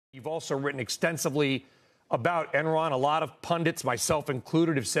You've also written extensively about Enron. A lot of pundits, myself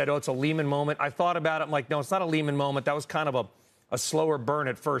included, have said, oh, it's a Lehman moment. I thought about it. I'm like, no, it's not a Lehman moment. That was kind of a slower burn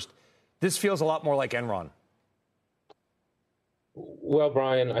at first. This feels a lot more like Enron. Well,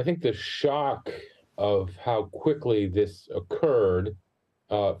 Brian, I think the shock of how quickly this occurred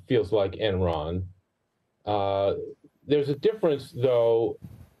feels like Enron. There's a difference, though,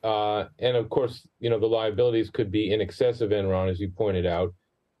 and of course, the liabilities could be in excess of Enron, as you pointed out,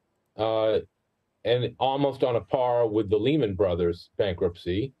 and almost on a par with the Lehman Brothers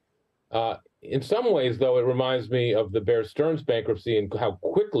bankruptcy. In some ways, though, it reminds me of the Bear Stearns bankruptcy and how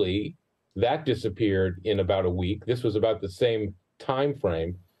quickly that disappeared in about a week. This was about the same time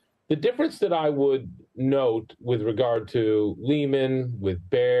frame. The difference that I would note with regard to Lehman, with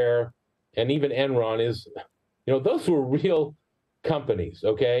Bear, and even Enron is, those were real companies,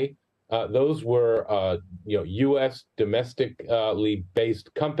 okay? Those were, U.S. domestically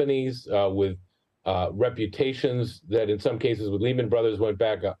based companies with reputations that in some cases with Lehman Brothers went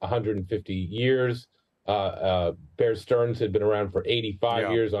back 150 years. Bear Stearns had been around for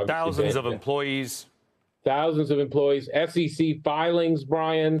 85 years. Thousands of employees. Thousands of employees. SEC filings,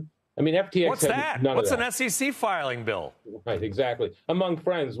 Brian. I mean, FTX. What's that? What's an SEC filing, Bill? Right, exactly. Among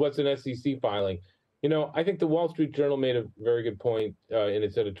friends, what's an SEC filing? I think the Wall Street Journal made a very good point in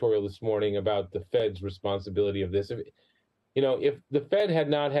its editorial this morning about the Fed's responsibility of this. If the Fed had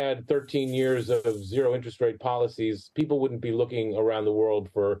not had 13 years of zero interest rate policies, people wouldn't be looking around the world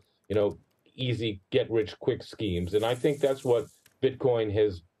for, easy get-rich-quick schemes. And I think that's what Bitcoin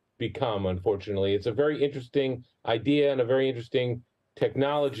has become, unfortunately. It's a very interesting idea and a very interesting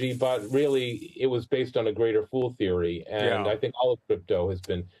technology, but really it was based on a greater fool theory. And I think all of crypto has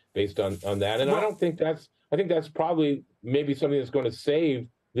been based on that. And I think that's probably maybe something that's going to save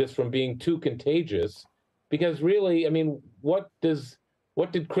this from being too contagious. Because really, I mean, what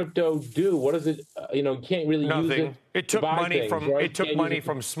did crypto do? What is it? You can't really Nothing. use it. It took money things, from right? It took money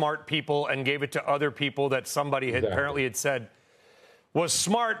from smart people and gave it to other people that somebody had apparently had said was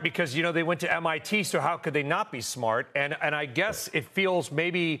smart because they went to MIT. So how could they not be smart? And I guess it feels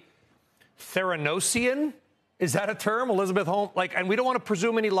maybe Theranosian. Is that a term, Elizabeth Holmes? And we don't want to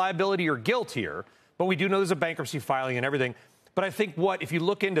presume any liability or guilt here, but we do know there's a bankruptcy filing and everything. But I think if you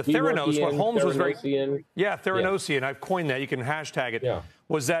look into Theranos, what Holmes was very... Theranosian. Yeah. I've coined that. You can hashtag it. Yeah.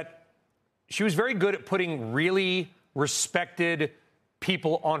 Was that she was very good at putting really respected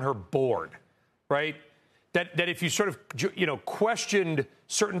people on her board, right? That if you sort of, questioned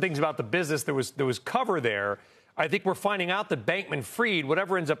certain things about the business, there was cover there. I think we're finding out that Bankman-Fried,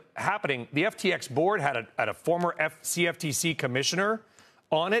 whatever ends up happening, the FTX board had a former CFTC commissioner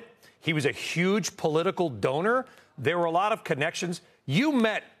on it. He was a huge political donor. There were a lot of connections. You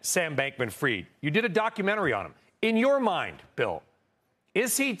met Sam Bankman-Fried. You did a documentary on him. In your mind, Bill,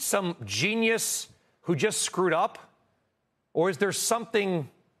 is he some genius who just screwed up? Or is there something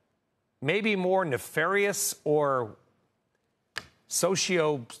maybe more nefarious or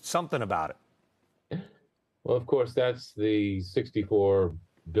socio-something about it? Well, of course, that's the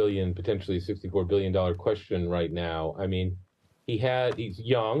potentially $64 billion question right now. I mean, he's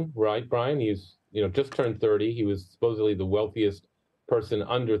young, right, Brian? He's just turned 30. He was supposedly the wealthiest person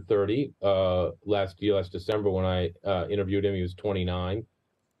under 30 last December when I interviewed him. He was 29.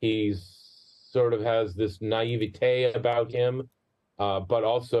 He's sort of has this naivete about him, but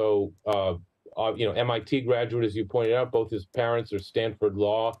also, MIT graduate, as you pointed out. Both his parents are Stanford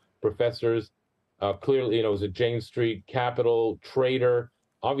law professors. Clearly, was a Jane Street Capital trader.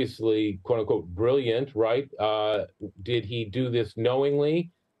 Obviously, quote unquote, brilliant, right? Did he do this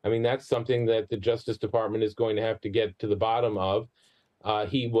knowingly? I mean, that's something that the Justice Department is going to have to get to the bottom of.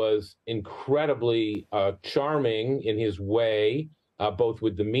 He was incredibly charming in his way, both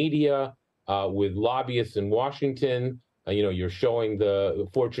with the media, with lobbyists in Washington. You're showing the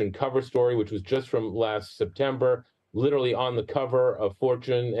Fortune cover story, which was just from last September, literally on the cover of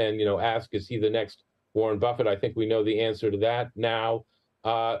Fortune, and, ask, is he the next Warren Buffett? I think we know the answer to that now.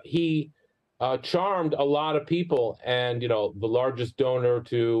 He charmed a lot of people, and the largest donor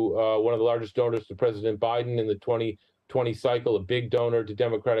to one of the largest donors to President Biden in the 2020 cycle, a big donor to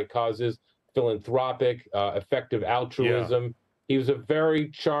Democratic causes, philanthropic, effective altruism. Yeah. He was a very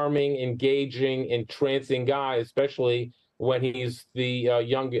charming, engaging, entrancing guy, especially when he's the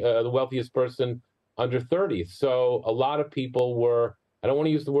the wealthiest person under 30. So a lot of people were, I don't want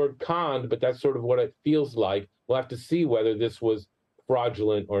to use the word conned, but that's sort of what it feels like. We'll have to see whether this was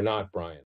fraudulent or not, Brian.